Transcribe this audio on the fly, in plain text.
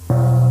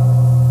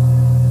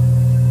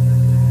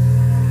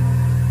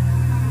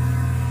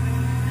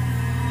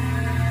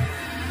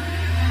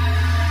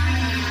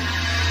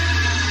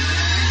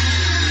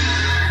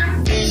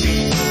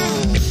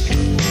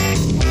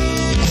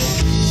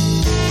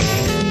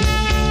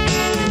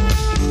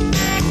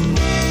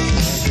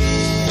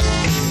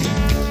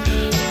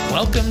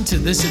to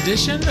this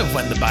edition of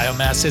When the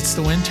Biomass Hits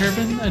the Wind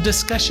Turbine, a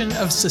discussion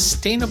of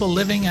sustainable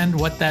living and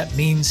what that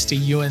means to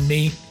you and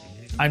me.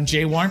 I'm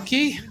Jay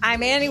Warmke.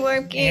 I'm Annie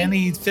Warmke.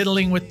 Annie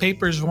Fiddling with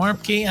Papers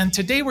Warmke. And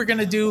today we're going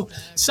to do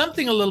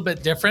something a little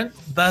bit different,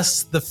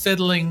 thus the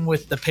fiddling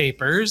with the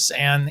papers.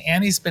 And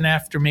Annie's been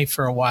after me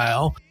for a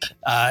while.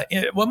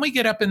 When we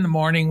get up in the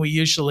morning, we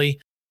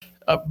usually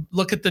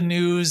look at the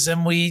news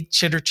and we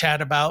chitter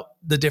chat about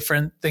the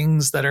different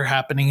things that are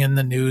happening in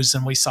the news,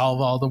 and we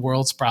solve all the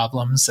world's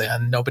problems,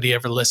 and nobody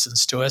ever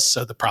listens to us,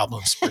 so the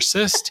problems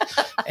persist.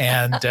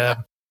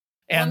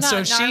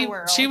 So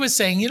she was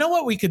saying, you know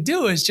what we could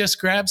do is just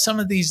grab some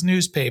of these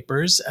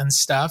newspapers and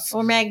stuff,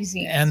 or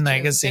magazines, and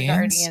magazines, The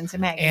Guardian's a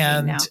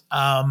magazine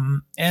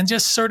and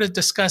just sort of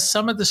discuss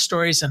some of the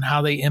stories and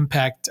how they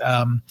impact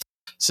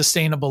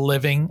sustainable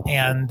living.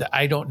 And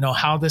I don't know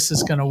how this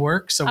is going to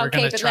work, so we're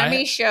going to try. Let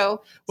me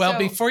show. Well,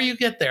 before you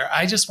get there,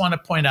 I just want to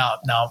point out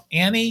now,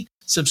 Annie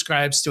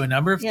subscribes to a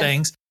number of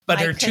things,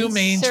 but her two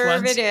main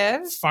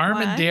ones,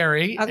 Farm and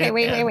Dairy. Okay,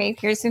 wait.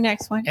 Here's the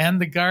next one.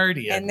 And The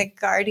Guardian.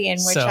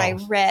 Which I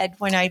read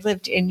when I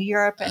lived in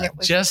Europe, and it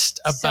was just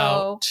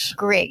about so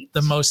great.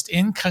 The most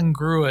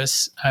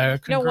incongruous.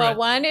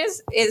 One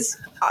is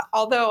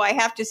although I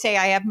have to say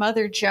I have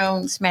Mother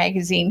Jones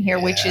magazine here,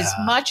 which is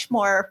much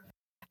more,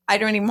 I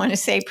don't even want to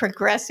say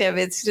progressive.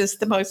 It's just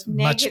the most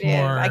negative.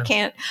 I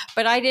can't,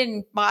 but I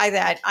didn't buy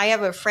that. I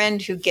have a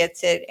friend who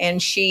gets it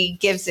and she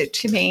gives it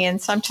to me. And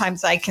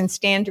sometimes I can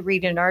stand to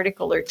read an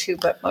article or two,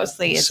 but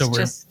mostly it's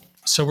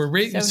So we're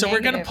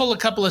going to pull a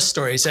couple of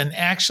stories. And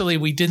actually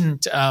we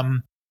didn't,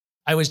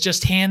 I was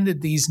just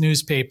handed these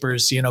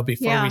newspapers,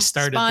 before we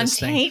started this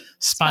thing.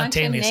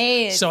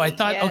 Spontaneous. So I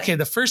thought, okay,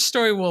 the first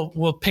story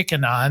we'll pick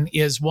on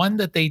is one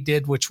that they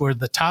did, which were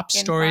the top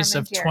stories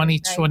of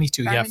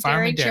 2022. Right?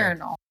 Farm and Dairy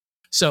Journal.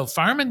 So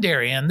Farm and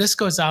Dairy, and this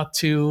goes out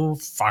to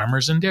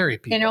farmers and dairy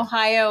people. In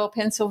Ohio,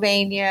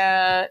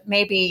 Pennsylvania,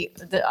 maybe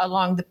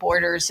along the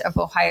borders of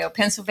Ohio.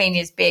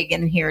 Pennsylvania is big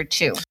in here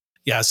too.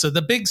 Yeah, so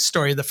the big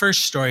story, the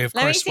first story, of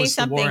course, was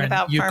the war in Ukraine.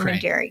 Let me say something about Farm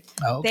and Dairy.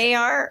 Oh, okay. They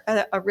are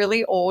a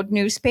really old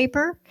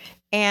newspaper,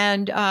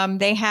 and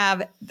they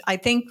have, I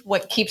think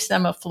what keeps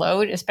them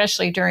afloat,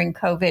 especially during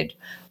COVID,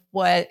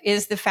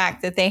 is the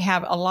fact that they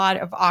have a lot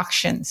of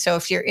auctions. So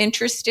if you're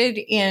interested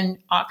in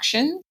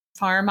auctions,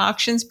 farm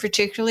auctions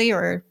particularly,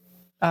 or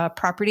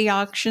property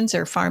auctions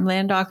or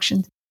farmland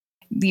auctions,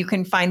 you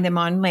can find them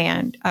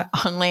online,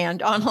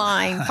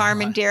 Farm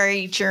and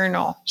Dairy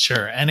Journal.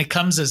 Sure. And it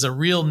comes as a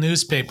real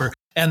newspaper.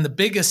 And the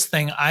biggest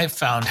thing I've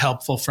found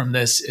helpful from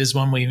this is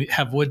when we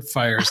have wood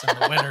fires in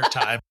the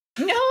wintertime.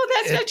 No,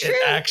 that's not true.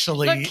 It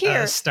actually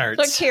starts.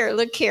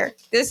 Look here.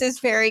 This is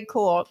very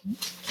cool.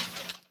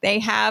 They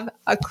have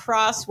a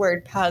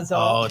crossword puzzle.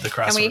 Oh, the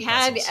crossword puzzle. And we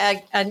had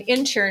an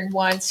intern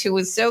once who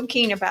was so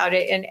keen about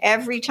it. And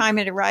every time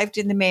it arrived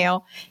in the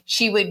mail,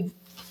 she would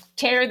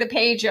tear the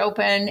page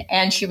open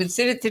and she would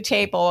sit at the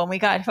table, and we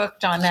got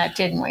hooked on that,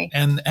 didn't we?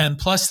 And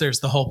plus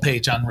there's the whole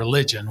page on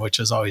religion, which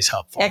is always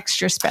helpful.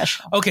 Extra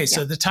special. Okay,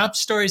 so the top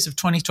stories of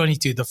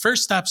 2022. The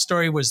first top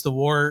story was the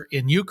war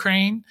in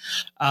Ukraine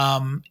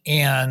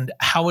and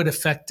how it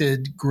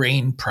affected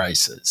grain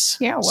prices.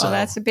 Yeah, well,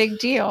 that's a big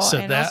deal.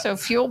 And also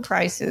fuel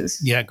prices.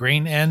 Yeah,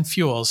 grain and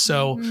fuel.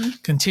 So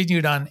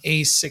continued on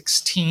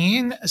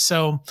A16.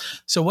 So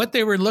what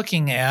they were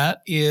looking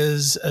at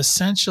is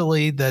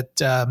essentially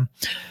that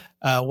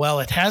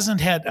it hasn't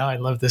had, I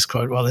love this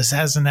quote, this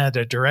hasn't had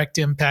a direct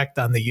impact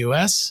on the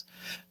U.S.,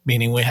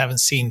 meaning we haven't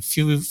seen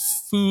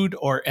food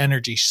or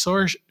energy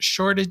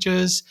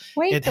shortages.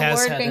 Wait, the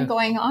war had been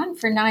going on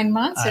for 9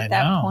 months at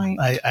that point.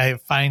 I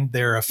find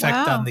their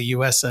effect on the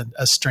U.S.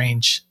 a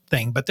strange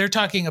thing. But they're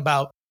talking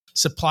about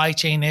supply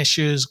chain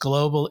issues,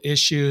 global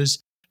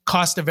issues.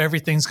 Cost of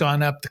everything's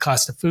gone up. The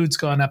cost of food's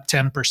gone up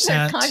 10%.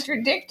 They're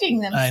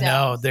contradicting themselves. I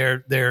know.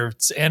 Their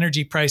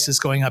energy prices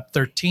going up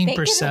 13%. They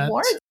get an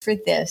award for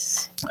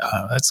this.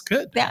 That's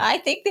good. I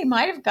think they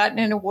might have gotten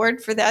an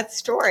award for that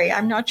story.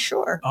 I'm not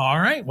sure. All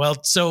right.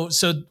 Well, so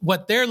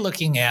what they're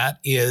looking at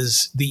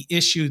is the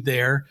issue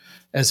there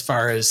as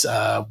far as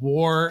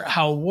war,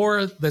 how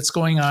war that's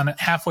going on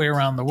halfway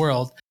around the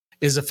world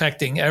is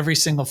affecting every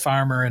single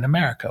farmer in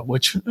America,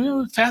 which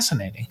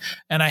fascinating.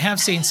 And I have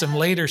seen some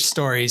later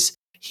stories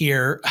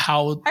here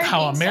how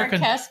American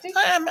sarcastic?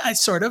 I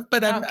sort of,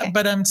 but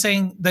I'm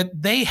saying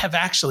that they have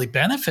actually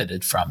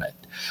benefited from it.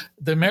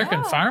 The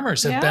American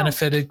farmers have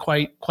benefited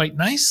quite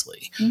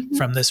nicely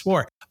from this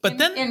war. But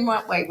then in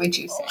what way would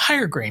you say?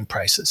 Higher grain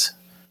prices.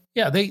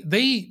 Yeah,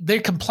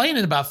 they're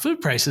complaining about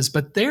food prices,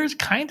 but they're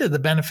kind of the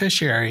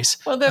beneficiaries.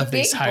 Well, the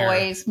big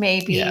boys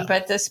maybe,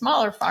 but the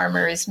smaller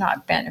farmer is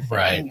not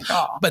benefiting at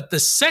all. But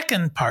the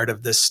second part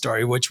of this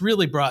story, which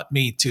really brought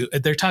me to,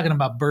 they're talking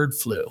about bird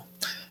flu.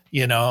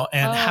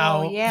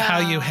 How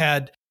you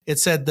had, it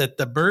said that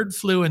the bird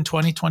flu in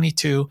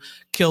 2022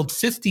 killed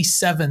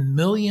 57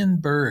 million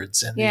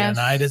birds in the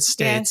United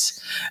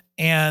States.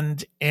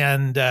 And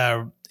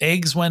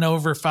eggs went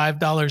over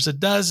 $5 a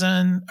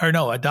dozen, or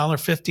no,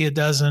 $1.50 a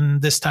dozen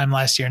this time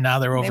last year. Now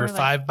they're over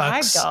 $5.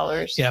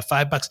 $5. Yeah,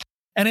 $5.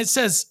 And it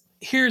says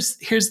here's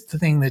the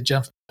thing that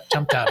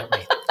jumped out at me.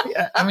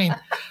 I mean,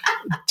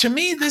 to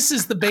me, this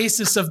is the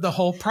basis of the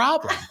whole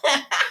problem.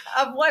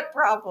 Of what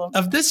problem?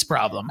 Of this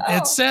problem. Oh.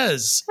 It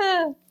says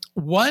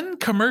one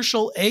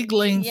commercial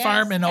egg-laying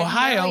farm in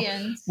Ohio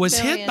was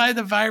hit by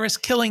the virus,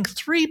 killing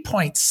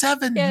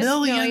 3.7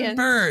 million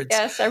birds.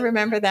 Yes, I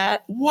remember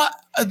that. What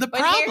the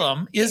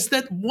problem is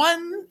that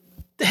one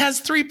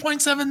has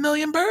 3.7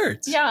 million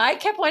birds. Yeah, I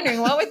kept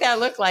wondering what would that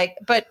look like.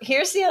 But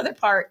here's the other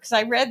part, because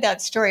I read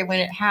that story when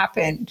it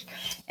happened,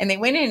 and they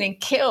went in and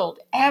killed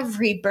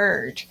every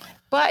bird.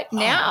 But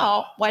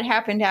now what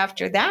happened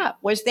after that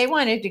was they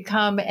wanted to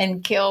come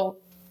and kill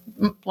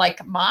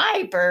like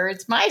my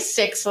birds, my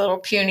 6 little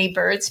puny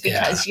birds,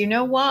 because you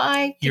know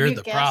why? You're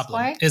the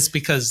problem. Why? It's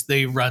because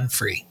they run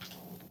free.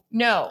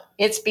 No,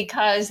 it's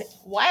because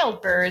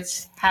wild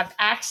birds have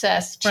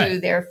access to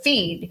their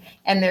feed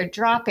and their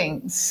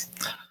droppings.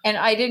 And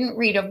I didn't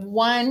read of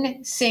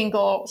one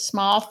single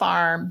small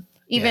farm,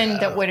 even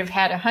that would have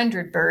had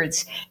 100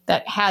 birds,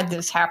 that had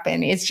this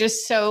happen. It's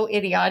just so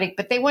idiotic.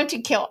 But they want to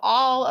kill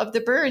all of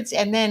the birds.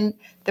 And then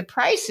the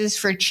prices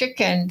for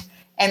chicken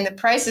and the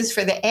prices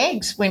for the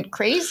eggs went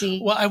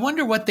crazy. Well, I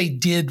wonder what they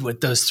did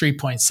with those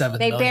 3.7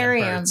 million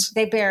birds.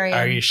 They bury them.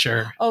 Are you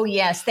sure? Oh,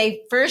 yes.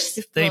 They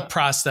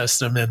processed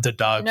them into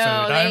dog food.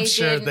 I'm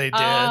sure they did.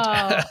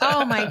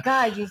 Oh, my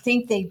God. You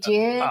think they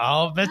did?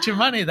 I'll bet you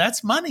money.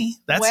 That's money.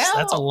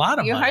 That's a lot of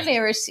money. You hardly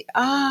ever see.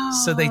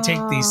 Oh. So they take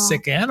these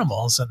sick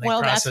animals and they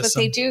process them. That's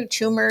what they do.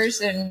 Tumors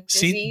and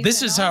disease. See,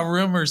 this is how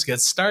rumors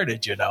get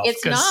started, you know.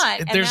 It's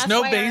not. There's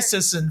no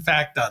basis in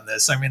fact on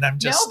this. I mean, I'm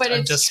just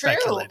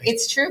speculating.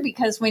 It's true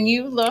because when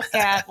you look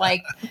at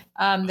like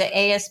the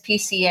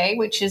ASPCA,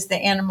 which is the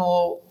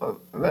animal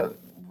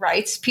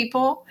rights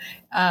people,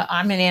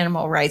 I'm an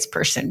animal rights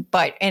person,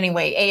 but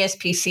anyway,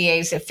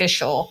 ASPCA's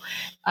official.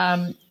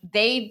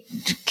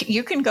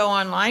 You can go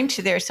online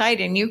to their site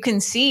and you can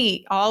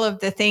see all of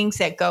the things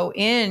that go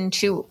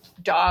into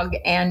dog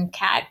and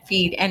cat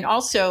feed and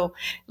also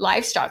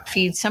livestock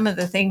feed. Some of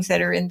the things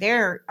that are in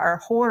there are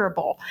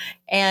horrible,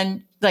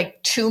 and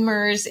like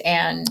tumors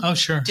and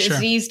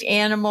diseased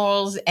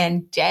animals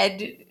and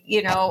dead,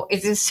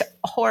 it's just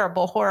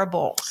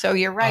horrible. So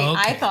you're right. Okay.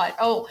 I thought,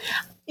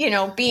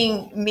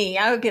 being me,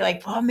 I would be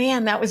like, well,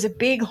 man, that was a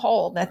big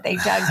hole that they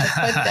dug to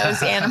put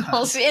those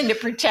animals in to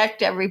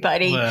protect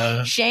everybody.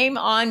 Well, shame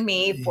on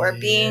me for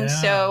being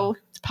so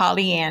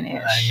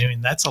Pollyannish. I mean,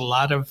 that's a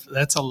lot of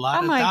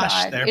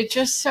dosh there. It's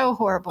just so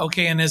horrible.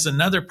 Okay, and as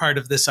another part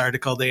of this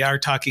article, they are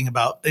talking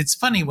about, it's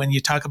funny when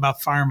you talk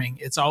about farming,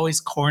 it's always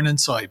corn and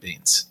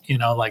soybeans,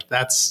 like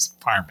that's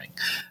farming.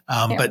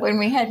 But when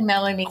we had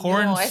Melanie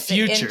corn as an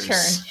intern,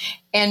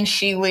 and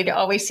she would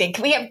always say,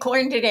 can we have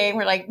corn today? And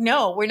we're like,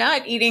 no, we're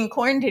not eating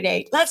corn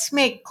today. Let's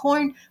make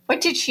corn.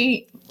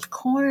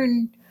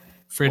 Corn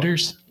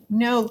fritters?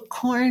 No,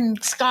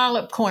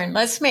 scallop corn.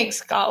 Let's make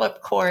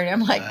scallop corn. I'm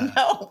like,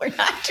 no, we're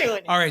not doing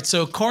it. All right.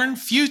 So corn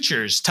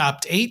futures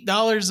topped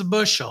 $8 a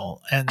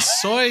bushel and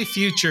soy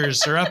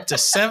futures are up to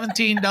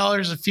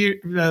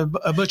 $17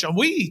 a bushel.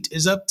 Wheat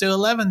is up to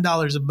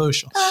 $11 a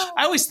bushel.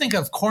 I always think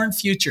of corn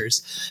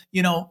futures,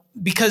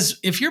 because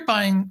if you're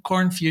buying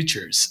corn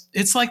futures,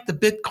 it's like the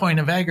Bitcoin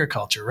of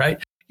agriculture,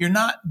 right? You're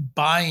not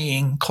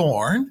buying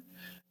corn.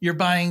 You're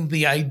buying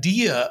the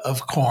idea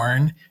of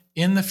corn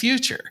in the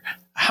future.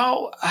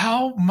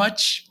 How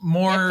much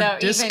more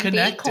disconnected?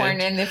 Even be corn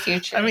in the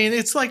future. I mean,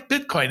 it's like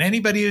Bitcoin.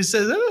 Anybody who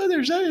says,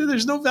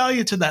 there's no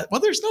value to that.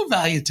 Well, there's no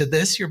value to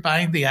this. You're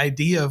buying the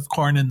idea of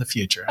corn in the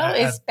future. Oh,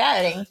 it's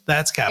betting.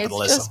 That's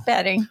capitalism. It's just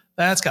betting.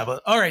 That's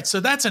capitalism. All right. So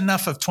that's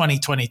enough of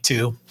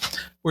 2022.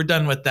 We're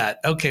done with that.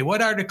 Okay.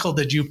 What article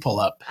did you pull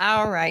up?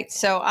 All right.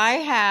 So I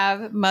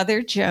have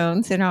Mother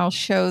Jones, and I'll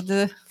show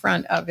the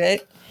front of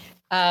it.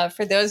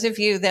 For those of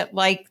you that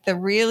like the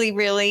really,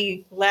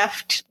 really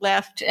left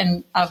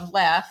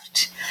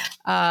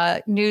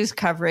news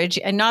coverage,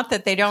 and not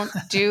that they don't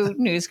do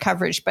news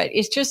coverage, but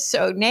it's just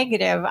so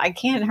negative. I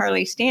can't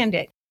hardly stand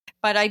it.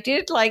 But I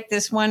did like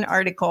this one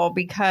article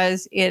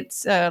because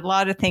it's a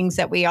lot of things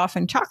that we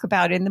often talk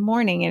about in the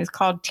morning. And it's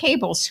called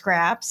Table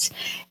Scraps.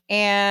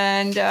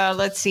 And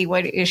let's see,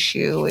 what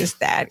issue is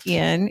that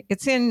in?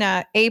 It's in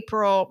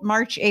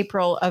March,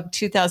 April of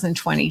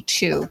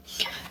 2022.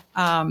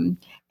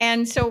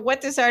 And so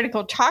what this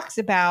article talks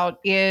about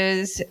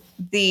is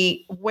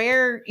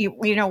when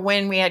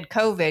we had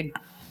COVID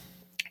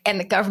and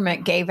the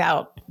government gave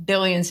out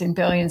billions and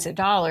billions of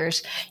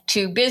dollars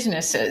to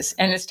businesses.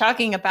 And it's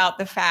talking about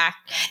the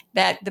fact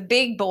that the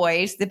big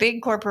boys, the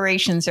big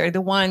corporations are the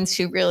ones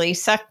who really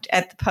sucked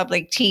at the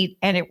public teat.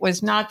 And it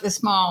was not the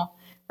small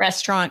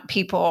restaurant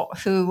people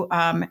who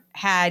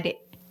had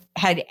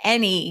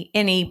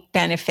any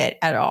benefit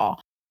at all.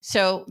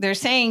 So they're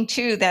saying,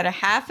 too, that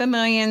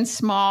 500,000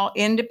 small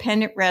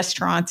independent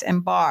restaurants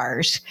and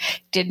bars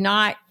did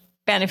not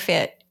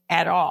benefit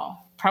at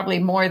all. Probably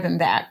more than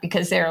that,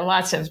 because there are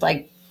lots of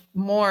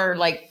more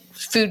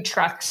food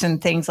trucks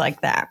and things like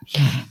that.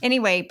 Mm-hmm.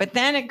 Anyway, but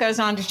then it goes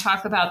on to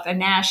talk about the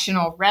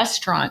National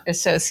Restaurant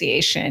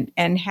Association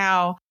and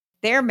how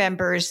their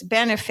members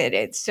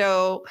benefited.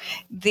 So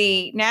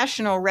the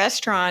National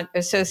Restaurant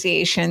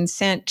Association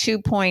sent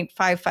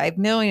 $2.55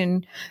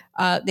 million.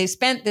 They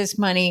spent this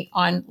money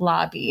on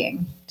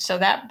lobbying. So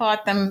that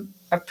bought them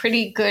a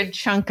pretty good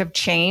chunk of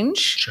change.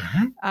 Sure.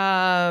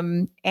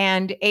 And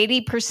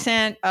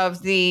 80%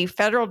 of the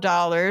federal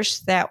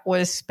dollars that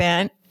was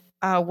spent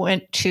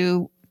went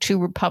to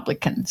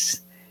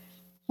Republicans.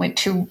 Went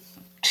to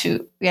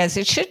as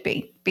it should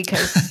be,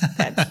 because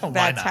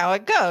that's how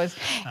it goes.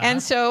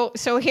 And so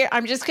here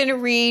I'm just going to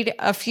read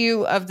a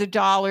few of the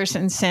dollars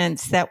and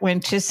cents that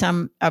went to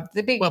some of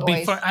the big boys.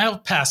 Before I'll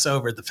pass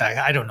over the fact,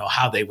 I don't know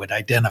how they would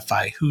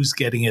identify who's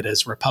getting it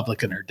as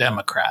Republican or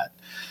Democrat.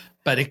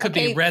 But it could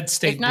be red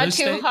state, blue state. It's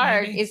not too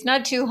hard. Maybe? It's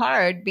not too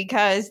hard,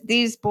 because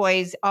these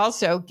boys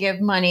also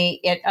give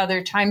money at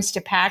other times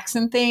to PACs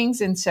and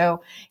things. And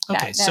so,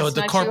 so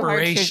the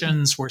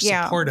corporations were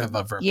supportive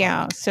of Republicans.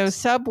 Yeah. So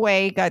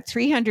Subway got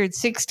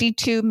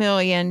 $362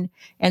 million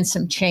and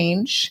some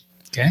change.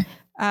 Okay.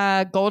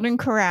 Golden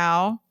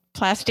Corral,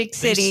 Plastic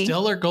City. They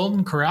still are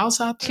Golden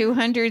Corrals out there?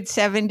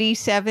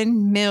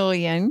 $277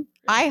 million.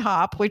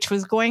 IHOP, which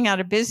was going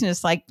out of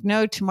business like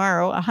no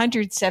tomorrow,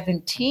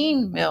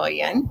 $117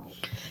 million.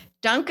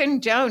 Dunkin'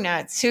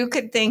 Donuts, who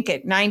could think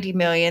it, $90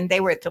 million. They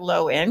were at the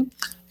low end.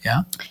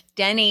 Yeah.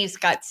 Denny's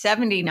got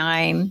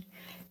 $79.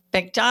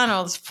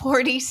 McDonald's,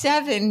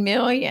 $47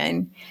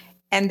 million.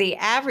 And the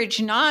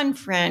average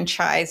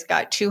non-franchise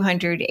got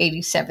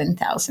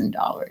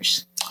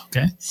 $287,000.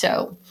 Okay.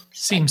 So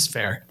seems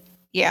fair.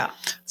 Yeah.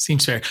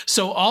 Seems fair.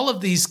 So all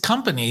of these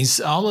companies,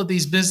 all of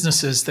these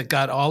businesses that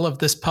got all of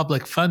this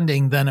public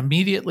funding then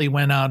immediately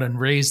went out and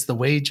raised the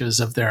wages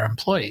of their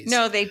employees.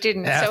 No, they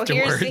didn't.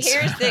 Afterwards. So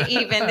here's this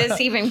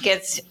even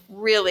gets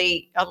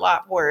really a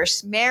lot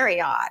worse.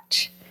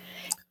 Marriott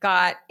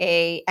got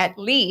at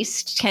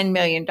least $10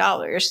 million.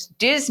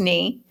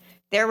 Disney,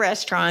 their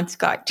restaurants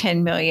got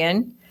 $10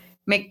 million.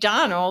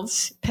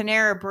 McDonald's,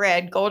 Panera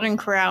Bread, Golden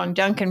Corral, and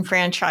Dunkin'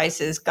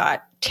 franchises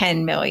got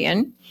 $10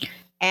 million.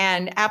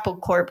 And Apple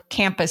Corp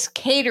Campus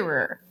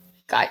Caterer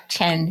got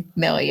 $10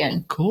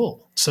 million.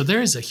 Cool. So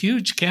there is a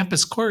huge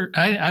campus court.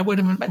 I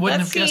wouldn't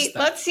have guessed that.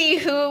 Let's see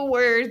who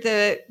were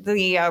the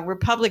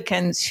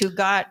Republicans who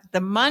got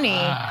the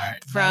money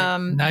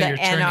from the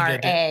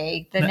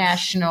NRA, the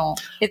National.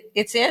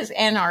 It says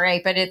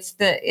NRA, but it's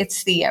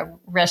the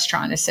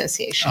Restaurant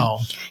Association. Oh,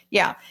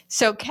 yeah.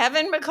 So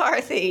Kevin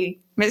McCarthy,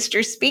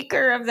 Mr.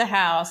 Speaker of the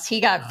House, he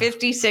got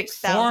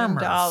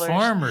 $56,000.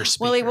 Former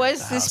Speaker. Well, he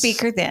was the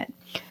Speaker then.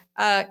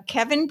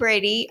 Kevin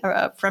Brady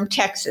from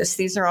Texas,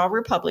 these are all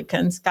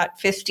Republicans, got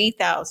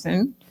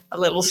 $50,000,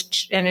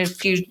 and a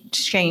few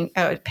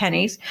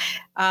pennies.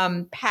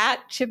 Pat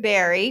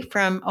Tiberi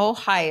from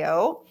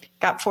Ohio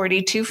got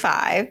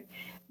 $42,500.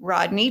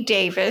 Rodney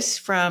Davis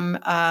from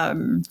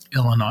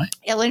Illinois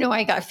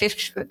got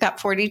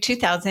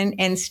 $42,000,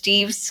 and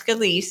Steve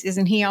Scalise,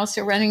 isn't he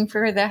also running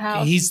for the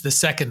House? He's the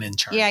second in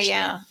charge.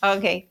 Yeah.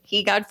 Okay,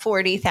 he got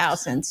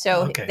 $40,000.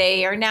 So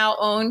they are now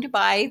owned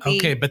by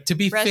the but to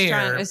be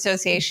Restaurant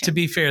Association. To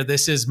be fair,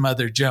 this is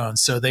Mother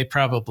Jones, so they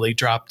probably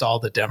dropped all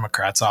the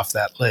Democrats off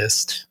that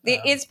list.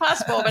 It's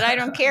possible, but I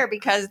don't care,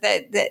 because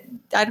I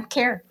don't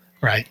care.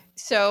 Right.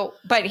 So,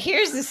 but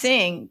here's the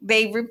thing.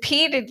 They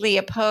repeatedly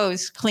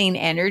opposed clean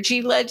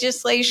energy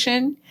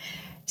legislation,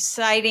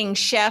 citing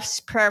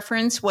chefs'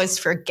 preference was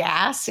for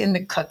gas in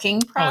the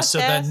cooking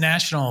process. Oh, so the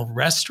National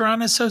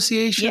Restaurant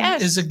Association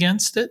is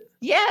against it?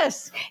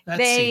 Yes. That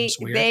seems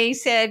weird. They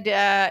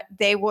said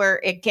they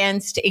were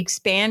against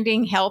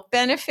expanding health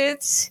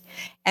benefits,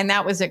 and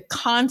that was a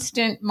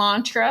constant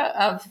mantra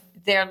of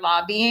their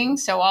lobbying.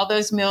 So all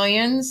those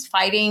millions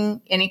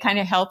fighting any kind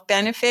of health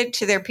benefit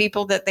to their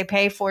people that they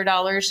pay $4 or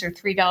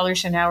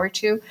 $3 an hour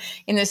to.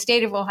 In the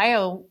state of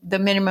Ohio, the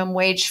minimum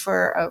wage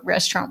for a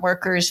restaurant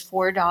worker is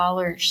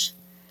 $4.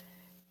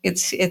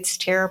 It's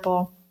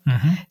terrible.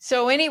 Mm-hmm.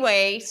 So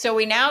anyway,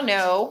 we now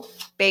know,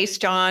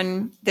 based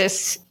on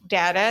this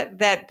data,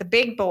 that the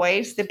big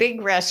boys, the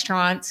big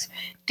restaurants,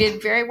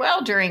 did very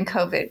well during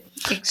COVID.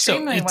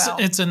 Extremely well.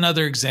 It's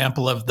another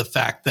example of the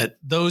fact that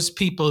those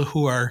people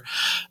who are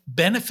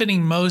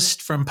benefiting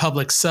most from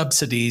public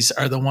subsidies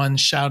are the ones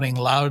shouting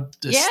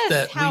loudest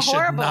that we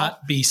should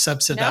not be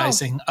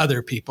subsidizing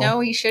other people. No,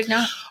 we should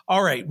not.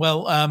 All right.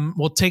 Well,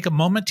 we'll take a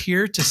moment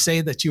here to say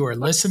that you are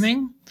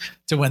listening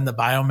to When the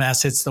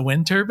Biomass Hits the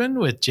Wind Turbine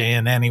with Jay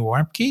and Annie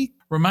Warmke,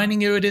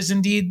 reminding you it is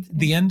indeed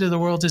the end of the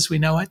world as we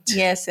know it.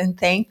 Yes, and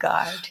thank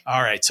God.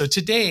 All right. So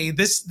today,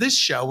 this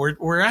show,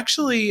 we're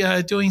actually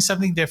doing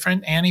something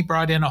different. Annie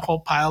brought in a whole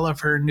pile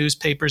of her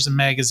newspapers and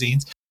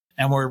magazines,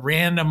 and we're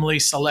randomly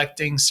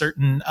selecting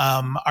certain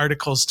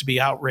articles to be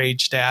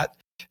outraged at.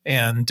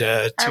 And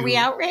are we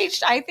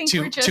outraged? I think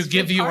we're just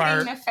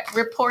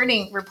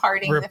reporting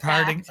the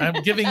fact.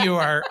 I'm giving you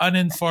our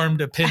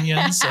uninformed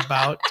opinions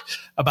about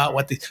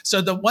what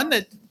So the one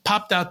that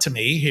popped out to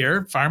me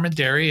here, Farm and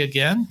Dairy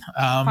again.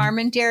 Farm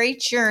and Dairy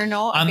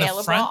Journal,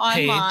 available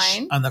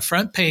online. On the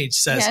front page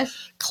says,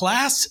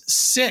 Class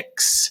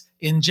 6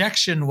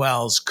 injection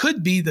wells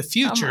could be the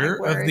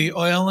future of the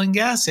oil and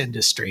gas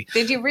industry.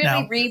 Did you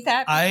really read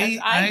that? Because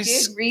I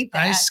did read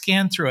that. I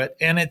scanned through it,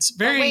 and it's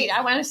very... But wait,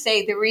 I want to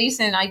say the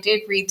reason I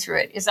did read through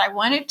it is I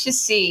wanted to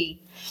see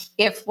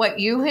if what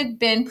you had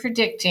been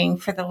predicting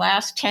for the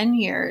last 10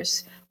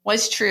 years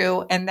was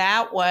true, and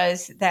that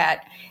was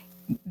that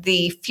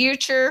the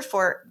future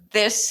for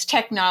this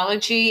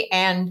technology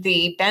and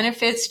the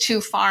benefits to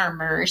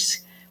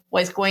farmers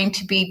was going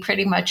to be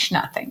pretty much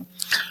nothing.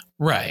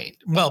 Right.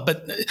 Well,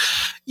 but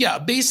yeah,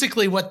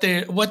 basically what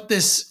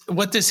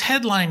this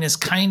headline is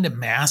kind of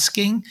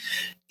masking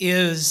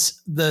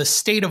is the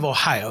state of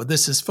Ohio.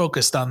 This is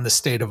focused on the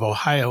state of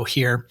Ohio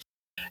here,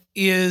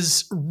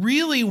 is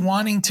really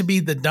wanting to be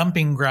the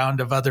dumping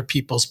ground of other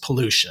people's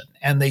pollution,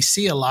 and they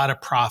see a lot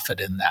of profit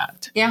in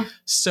that. Yeah.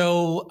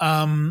 So,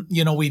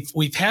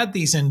 we've had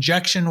these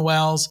injection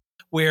wells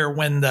where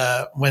when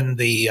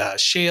the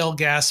shale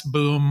gas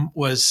boom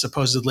was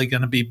supposedly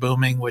going to be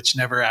booming, which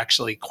never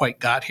actually quite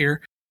got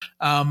here.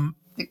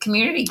 The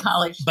community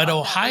college, but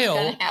Ohio,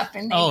 going to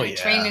happen. They were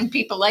training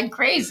people like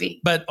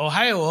crazy. But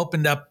Ohio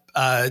opened up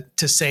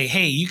to say,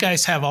 hey, you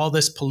guys have all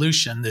this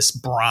pollution, this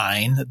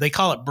brine. They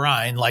call it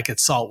brine like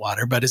it's salt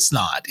water, but it's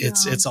not.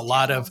 It's a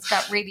lot of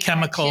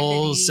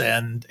chemicals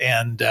and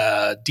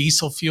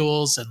diesel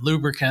fuels and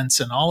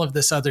lubricants and all of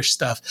this other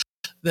stuff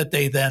that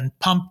they then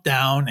pump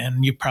down.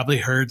 And you probably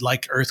heard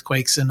like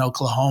earthquakes in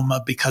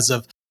Oklahoma because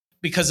of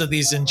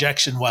these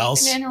injection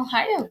wells. Even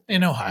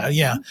in Ohio,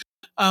 yeah.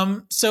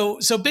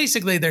 So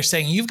basically they're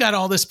saying you've got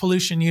all this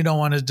pollution you don't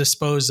want to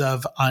dispose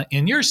of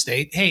in your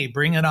state. Hey,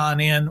 bring it on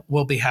in.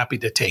 We'll be happy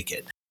to take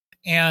it.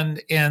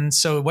 And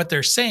so what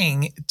they're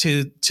saying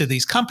to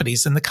these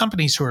companies, and the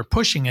companies who are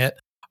pushing it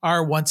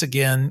are once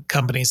again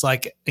companies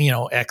like,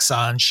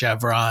 Exxon,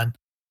 Chevron,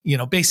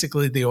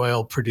 basically the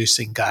oil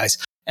producing guys.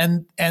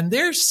 And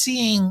they're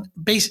seeing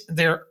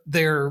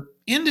their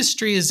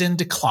industry is in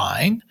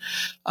decline.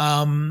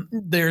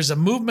 There's a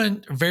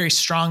movement, a very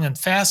strong and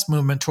fast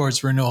movement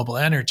towards renewable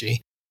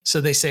energy.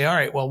 So they say, all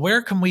right, well,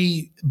 where can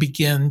we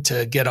begin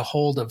to get a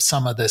hold of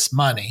some of this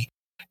money?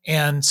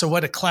 And so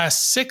what a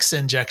class 6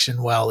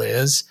 injection well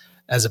is,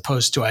 as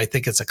opposed to, I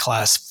think it's a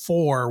class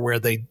 4 where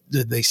they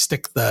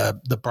stick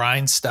the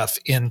brine stuff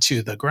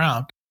into the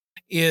ground,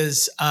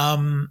 is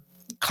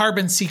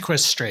carbon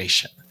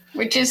sequestration.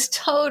 Which is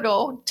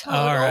total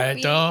all right,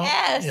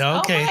 BS.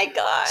 Okay. Oh my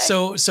God.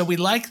 So we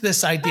like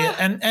this idea,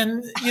 and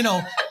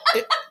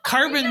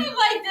carbon.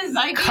 I like this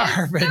idea.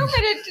 Carbon. No, but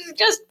it's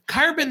just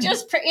carbon.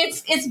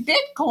 It's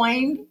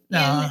Bitcoin.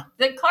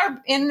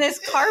 In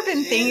this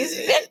carbon thing is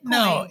Bitcoin.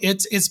 No,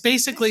 it's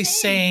basically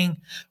saying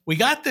we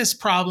got this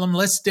problem.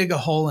 Let's dig a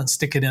hole and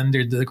stick it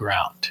under the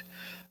ground.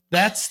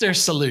 That's their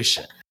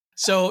solution.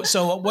 So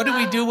what do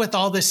we do with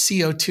all this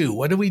CO2?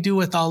 What do we do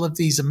with all of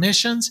these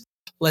emissions?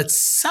 Let's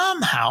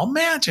somehow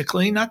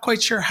magically, not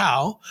quite sure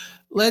how,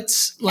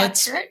 let's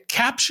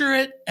capture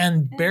it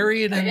and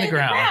bury it in the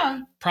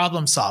ground.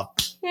 Problem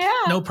solved. Yeah.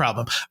 No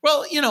problem.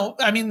 Well,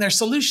 their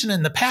solution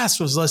in the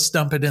past was let's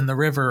dump it in the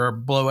river or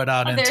blow it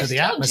out into the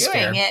atmosphere.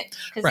 They're still doing it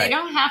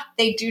because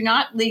they do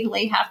not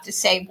legally have to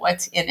say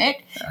what's in it.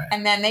 Right.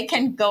 And then they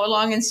can go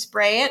along and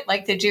spray it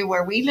like they do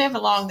where we live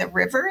along the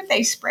river.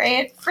 They spray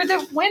it for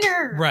the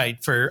winter.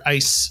 Right. For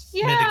ice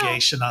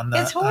mitigation on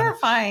the. It's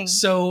horrifying.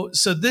 So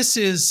this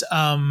is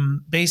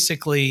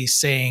basically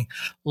saying,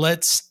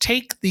 let's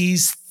take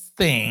these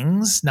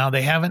things. Now,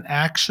 they haven't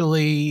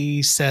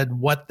actually said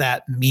what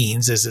that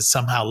means. Is it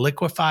somehow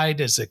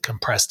liquefied? Is it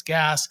compressed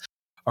gas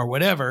or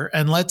whatever?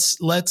 And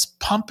let's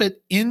pump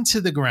it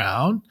into the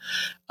ground.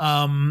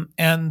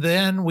 And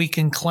then we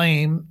can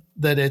claim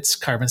that it's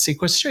carbon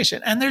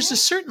sequestration. And there's a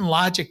certain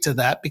logic to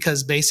that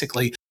because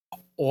basically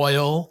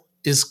oil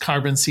is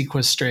carbon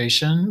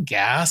sequestration.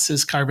 Gas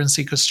is carbon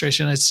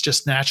sequestration. It's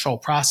just natural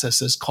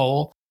processes.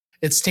 Coal.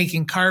 It's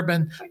taking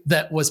carbon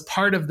that was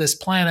part of this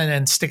planet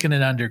and sticking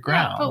it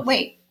underground. Yeah, but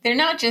wait, they're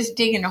not just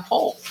digging a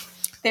hole.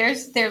 They're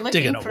looking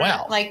digging a for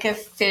well. Like a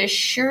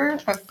fissure,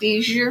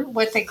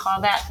 what they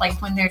call that,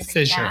 like when there's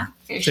fissure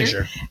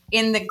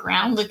in the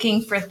ground,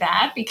 looking for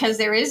that because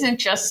there isn't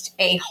just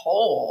a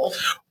hole.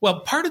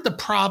 Well, part of the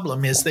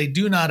problem is they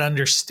do not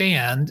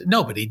understand,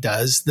 nobody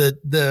does,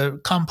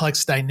 the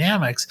complex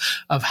dynamics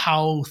of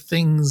how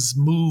things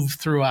move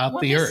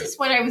throughout the earth. This is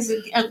what I was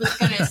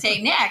going to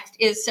say next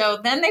is so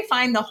then they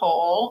find the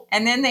hole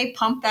and then they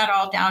pump that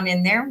all down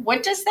in there.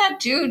 What does that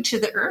do to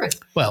the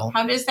earth? Well,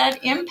 how does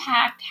that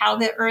impact how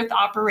the earth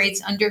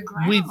operates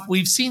underground?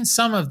 We've seen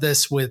some of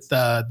this with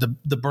the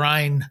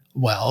brine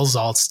wells.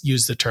 I'll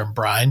use the term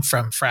brine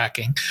from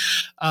fracking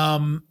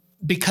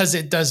because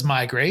it does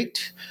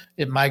migrate.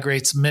 It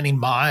migrates many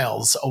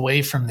miles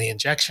away from the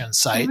injection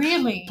site,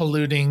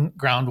 polluting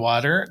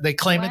groundwater. They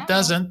claim it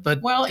doesn't, but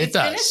it does. It's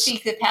going to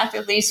seek the path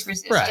of least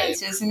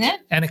resistance, isn't it?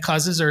 And it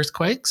causes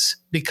earthquakes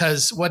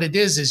because what it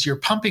is you're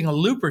pumping a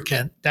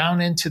lubricant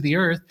down into the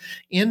earth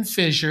in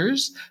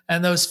fissures,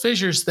 and those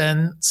fissures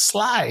then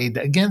slide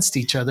against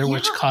each other,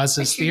 which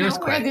causes the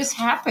earthquake. Where this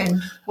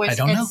happened was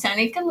at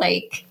Seneca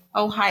Lake.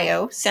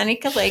 Ohio,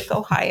 Seneca Lake,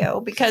 Ohio,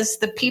 because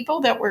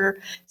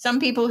some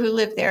people who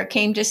lived there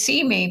came to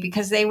see me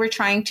because they were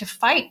trying to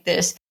fight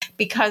this,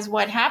 because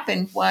what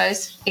happened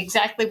was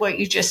exactly what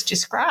you just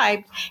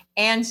described.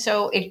 And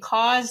so it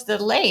caused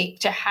the lake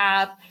to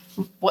have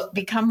what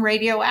become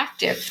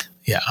radioactive.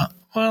 Yeah.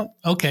 Well,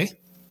 okay.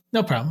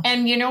 No problem.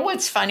 And you know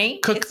what's funny?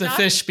 Cook the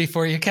fish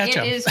before you catch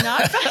them. It is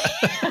not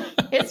funny.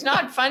 It's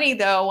not funny,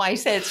 though. I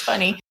say it's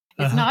funny.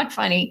 It's not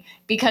funny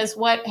because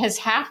what has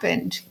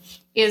happened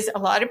is a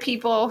lot of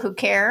people who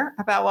care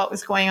about what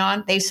was going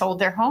on, they sold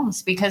their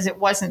homes because it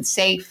wasn't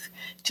safe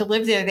to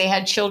live there. They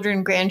had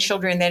children,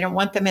 grandchildren. They didn't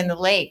want them in the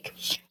lake.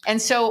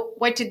 And so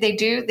what did they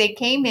do? They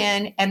came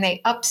in and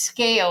they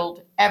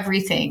upscaled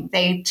everything.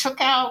 They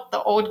took out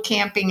the old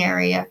camping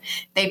area.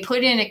 They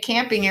put in a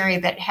camping area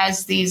that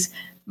has these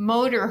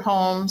motor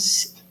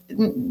homes.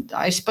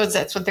 I suppose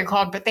that's what they're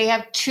called, but they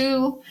have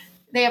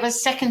a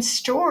second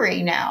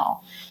story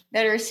now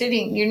that are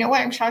sitting. You know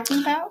what I'm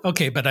talking about?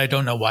 Okay, but I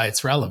don't know why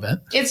it's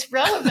relevant. It's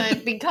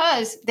relevant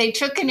because they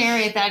took an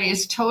area that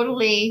is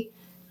totally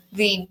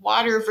the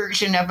water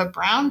version of a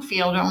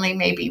brownfield, only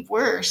maybe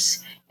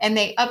worse, and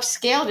they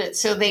upscaled it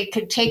so they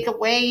could take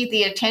away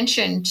the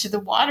attention to the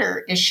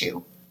water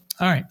issue.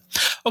 All right.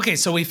 Okay,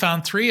 so we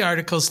found 3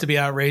 articles to be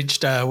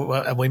outraged.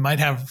 We might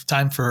have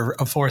time for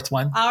a 4th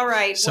one. All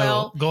right.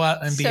 So go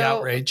out and be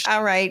outraged.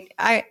 All right.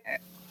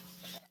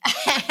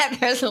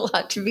 There's a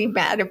lot to be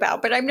mad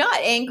about, but I'm not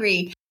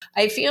angry.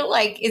 I feel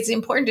like it's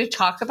important to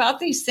talk about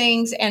these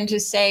things and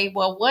to say,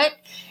 well,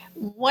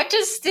 what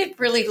does it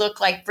really look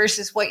like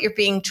versus what you're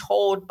being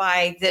told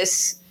by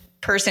this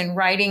person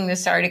writing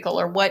this article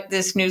or what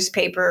this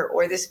newspaper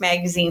or this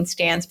magazine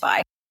stands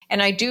by.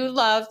 And I do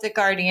love The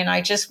Guardian.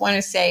 I just want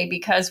to say,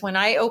 because when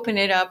I open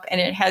it up and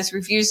it has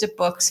reviews of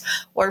books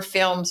or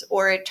films,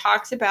 or it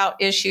talks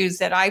about issues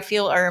that I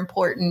feel are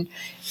important,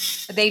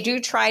 they do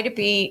try to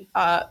be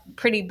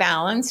pretty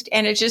balanced.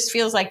 And it just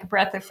feels like a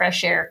breath of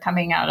fresh air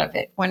coming out of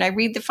it. When I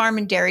read the Farm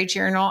and Dairy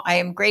Journal, I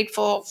am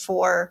grateful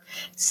for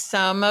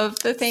some of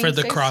the things. For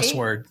the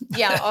crossword.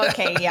 Yeah.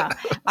 Okay. Yeah.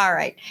 All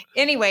right.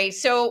 Anyway,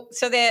 so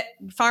that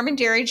Farm and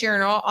Dairy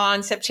Journal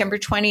on September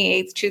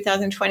 28th,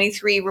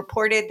 2023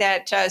 reported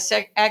that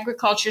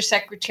Agriculture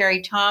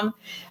Secretary Tom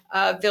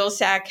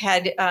Vilsack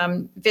had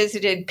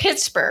visited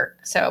Pittsburgh.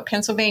 So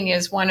Pennsylvania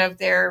is one of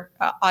their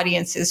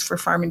audiences for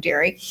Farm and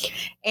Dairy.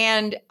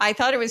 And I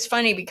thought it was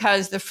funny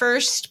because the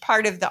first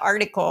part of the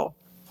article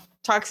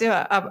talks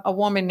about a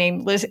woman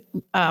named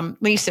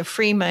Lisa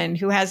Freeman,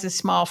 who has a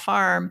small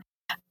farm,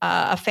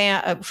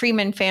 a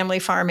Freeman family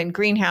farm and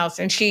greenhouse.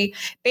 And she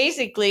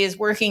basically is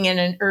working in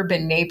an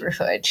urban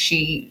neighborhood.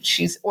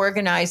 She's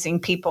organizing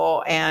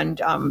people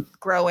and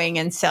growing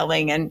and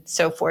selling and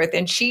so forth.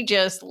 And she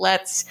just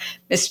lets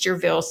Mr.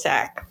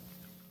 Vilsack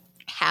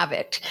have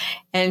it.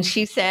 And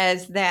she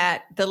says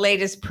that the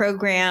latest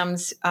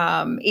programs,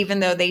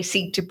 even though they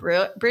seek to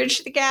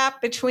bridge the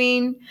gap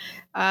between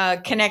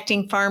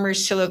connecting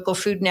farmers to local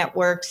food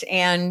networks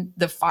and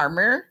the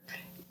farmer,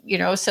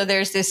 so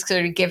there's this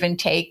sort of give and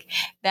take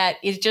that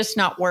is just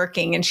not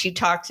working. And she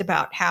talks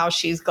about how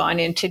she's gone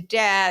into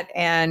debt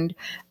and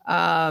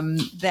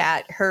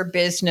that her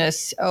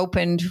business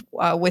opened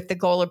with the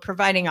goal of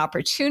providing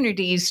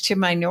opportunities to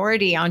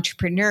minority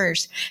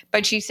entrepreneurs.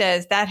 But she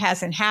says that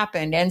hasn't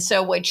happened. And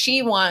so what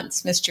she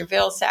wants Mr.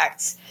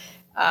 Vilsack's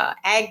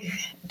ag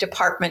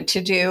department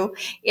to do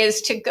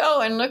is to go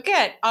and look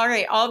at, all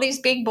right, all these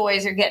big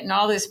boys are getting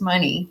all this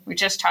money. We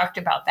just talked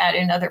about that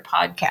in other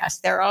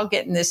podcasts. They're all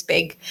getting this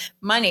big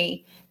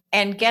money.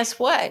 And guess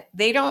what?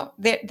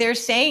 They're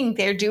saying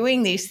they're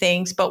doing these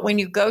things, but when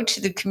you go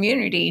to the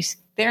communities,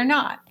 they're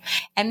not.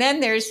 And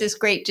then there's this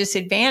great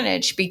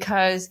disadvantage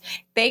because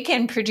they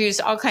can produce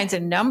all kinds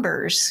of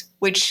numbers,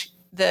 which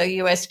the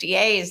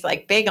USDA is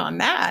like big on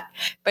that.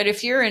 But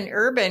if you're an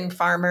urban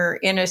farmer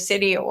in a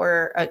city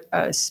or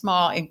a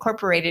small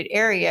incorporated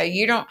area,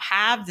 you don't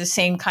have the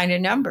same kind of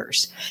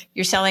numbers.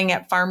 You're selling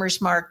at farmers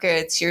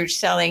markets, you're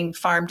selling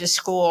farm to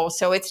school.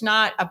 So it's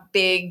not a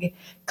big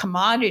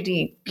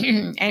commodity.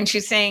 And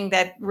she's saying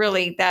that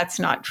really that's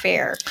not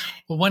fair.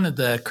 Well, one of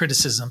the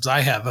criticisms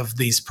I have of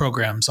these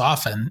programs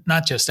often,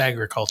 not just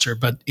agriculture,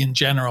 but in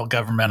general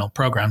governmental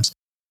programs,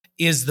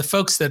 is the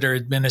folks that are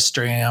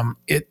administering them.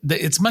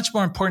 It's much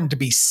more important to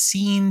be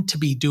seen to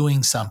be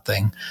doing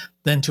something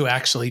than to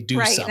actually do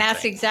something. Right, and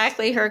that's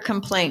exactly her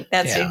complaint.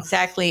 That's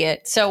exactly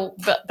it. So,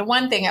 but the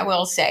one thing I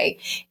will say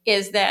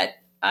is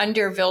that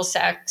under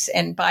Vilsack's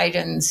and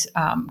Biden's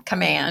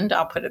command,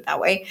 I'll put it that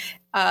way,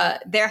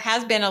 there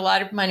has been a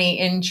lot of money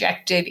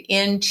injected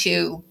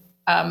into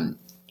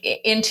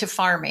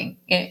farming,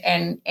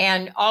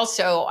 and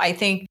also I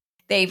think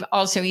they've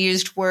also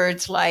used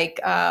words like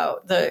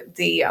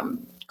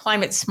the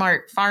Climate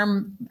Smart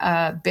Farm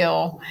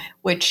bill,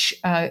 which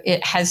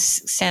it has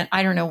sent,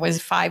 I don't know, was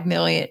 $5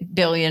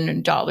 billion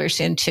into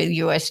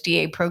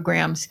USDA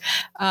programs.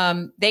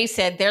 They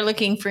said they're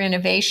looking for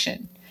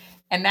innovation.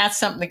 And that's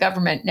something the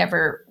government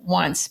never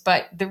wants.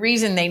 But the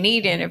reason they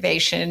need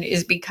innovation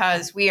is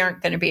because we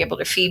aren't going to be able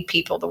to feed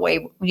people the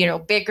way,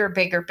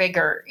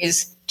 bigger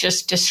is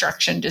just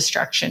destruction.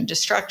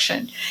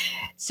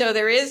 So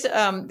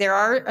there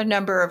are a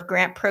number of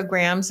grant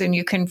programs, and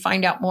you can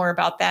find out more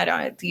about that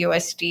on the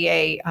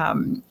USDA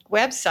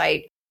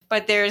website.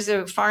 But there's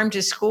a farm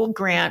to school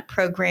grant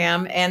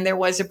program, and there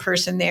was a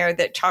person there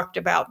that talked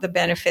about the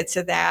benefits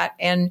of that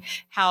and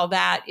how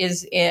that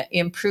is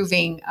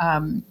improving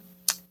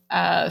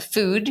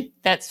food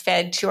that's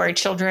fed to our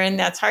children.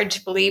 That's hard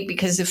to believe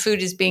because the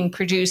food is being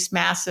produced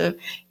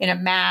in a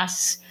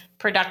mass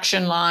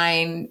production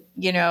line,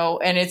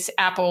 and it's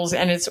apples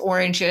and it's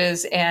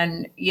oranges,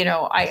 and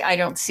I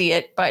don't see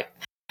it. But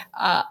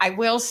I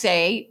will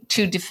say,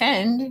 to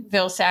defend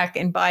Vilsack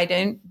and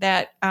Biden,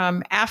 that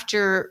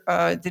after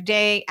the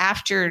day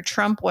after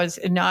Trump was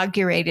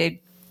inaugurated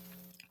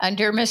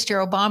under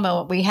Mr.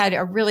 Obama, we had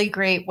a really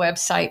great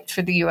website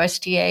for the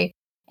USDA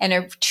and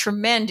a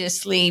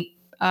tremendously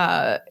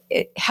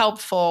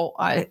helpful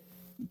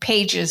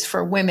pages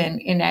for women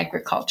in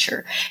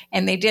agriculture.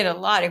 And they did a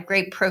lot of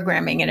great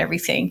programming and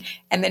everything.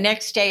 And the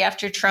next day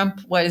after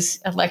Trump was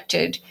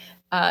elected,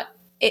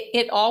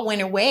 it all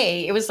went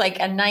away. It was like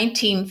a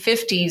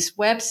 1950s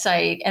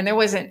website, and there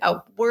wasn't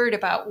a word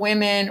about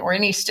women or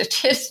any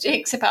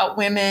statistics about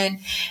women.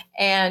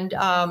 And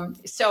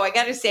so I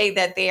got to say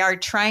that they are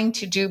trying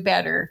to do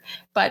better.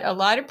 But a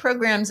lot of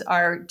programs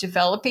are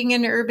developing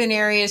in urban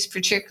areas,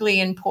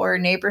 particularly in poor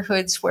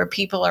neighborhoods where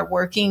people are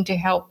working to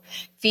help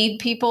feed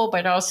people,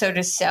 but also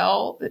to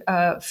sell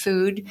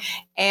food.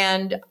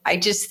 And I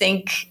just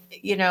think,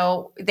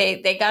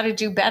 they got to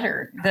do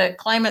better. The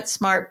Climate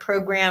Smart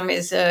program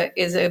is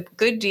a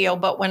good deal.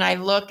 But when I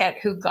look at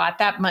who got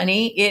that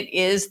money, it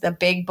is the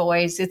big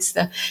boys. It's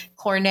the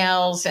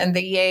Cornells and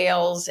the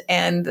Yales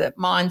and the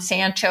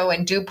Monsanto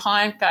and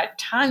DuPont got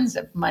tons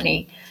of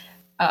money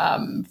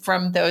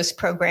from those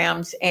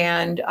programs,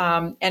 and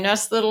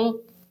us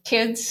little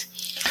kids,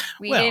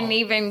 we didn't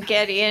even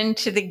get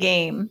into the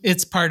game.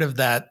 It's part of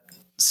that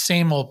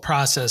same old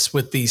process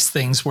with these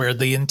things where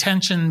the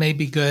intention may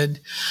be good,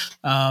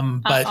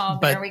 but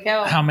there we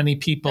go. How many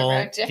people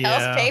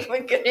paved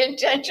with good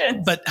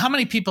intentions? But how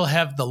many people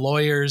have the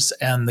lawyers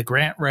and the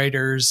grant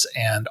writers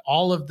and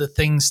all of the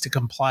things to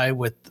comply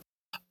with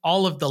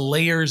all of the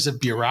layers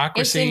of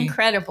bureaucracy? It's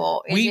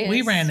incredible.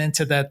 We ran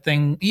into that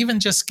thing, even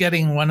just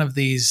getting one of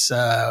these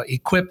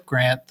equip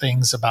grant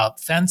things about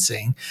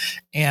fencing,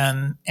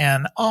 and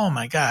oh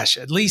my gosh,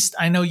 at least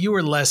I know you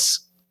were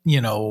less,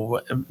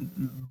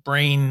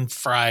 brain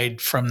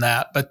fried from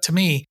that. But to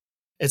me,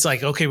 it's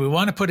like, okay, we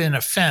want to put in a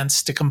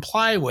fence to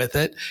comply with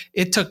it.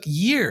 It took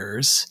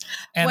years,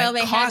 and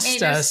they had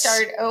made us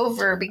start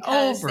over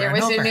because there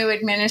was a new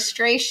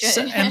administration.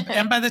 So,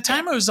 and by the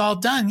time it was all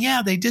done,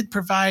 they did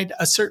provide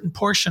a certain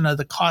portion of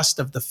the cost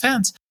of the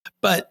fence,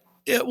 but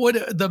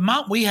the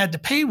amount we had to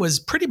pay was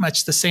pretty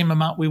much the same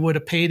amount we would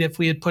have paid if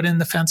we had put in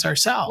the fence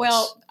ourselves.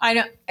 Well,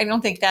 I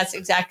don't think that's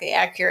exactly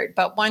accurate.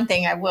 But one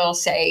thing I will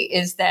say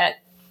is that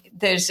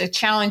there's a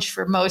challenge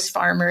for most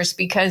farmers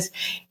because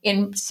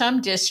in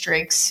some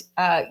districts,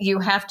 you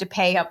have to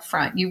pay up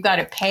front. You've got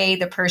to pay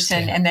the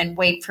person and then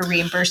wait for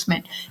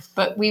reimbursement.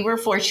 But we were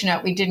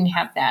fortunate we didn't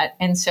have that.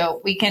 And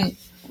so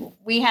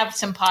we have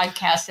some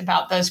podcasts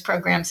about those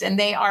programs, and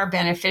they are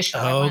beneficial.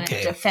 I want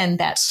to defend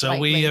that slightly.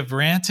 So we have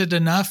ranted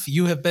enough.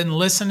 You have been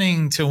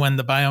listening to When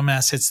the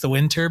Biomass Hits the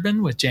Wind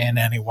Turbine with Jay and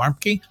Annie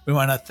Warmke. We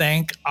want to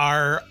thank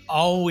our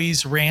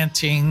always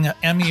ranting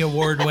Emmy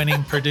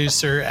Award-winning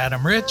producer,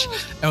 Adam Rich.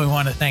 And we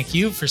want to thank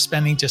you for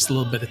spending just a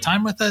little bit of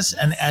time with us.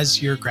 And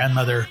as your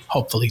grandmother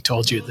hopefully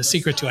told you, the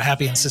secret to a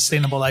happy and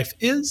sustainable life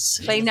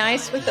is... play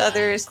nice with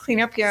others, clean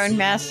up your own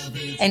mess,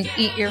 and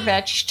eat your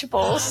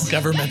vegetables.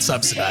 Government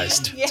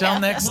subsidized. Yeah. Till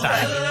next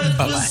time.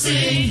 Bye-bye.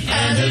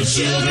 And her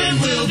children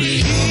will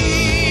be healed.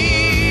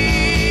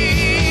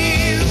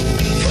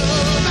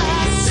 Come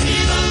and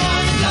see the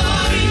morning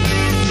glory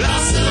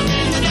blossom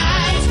in the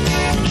night.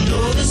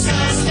 Know the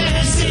stars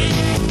dancing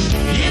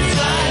in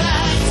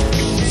twilight.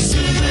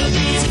 Soon we'll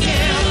be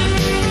together.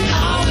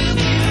 All will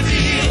be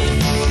revealed.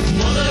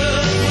 Mother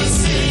Earth will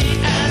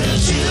sing and her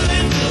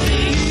children will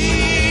be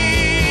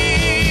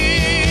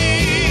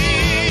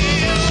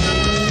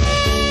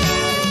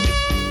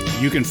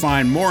You can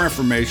find more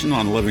information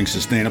on living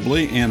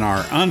sustainably in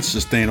our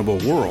unsustainable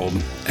world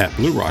at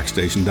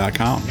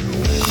bluerockstation.com.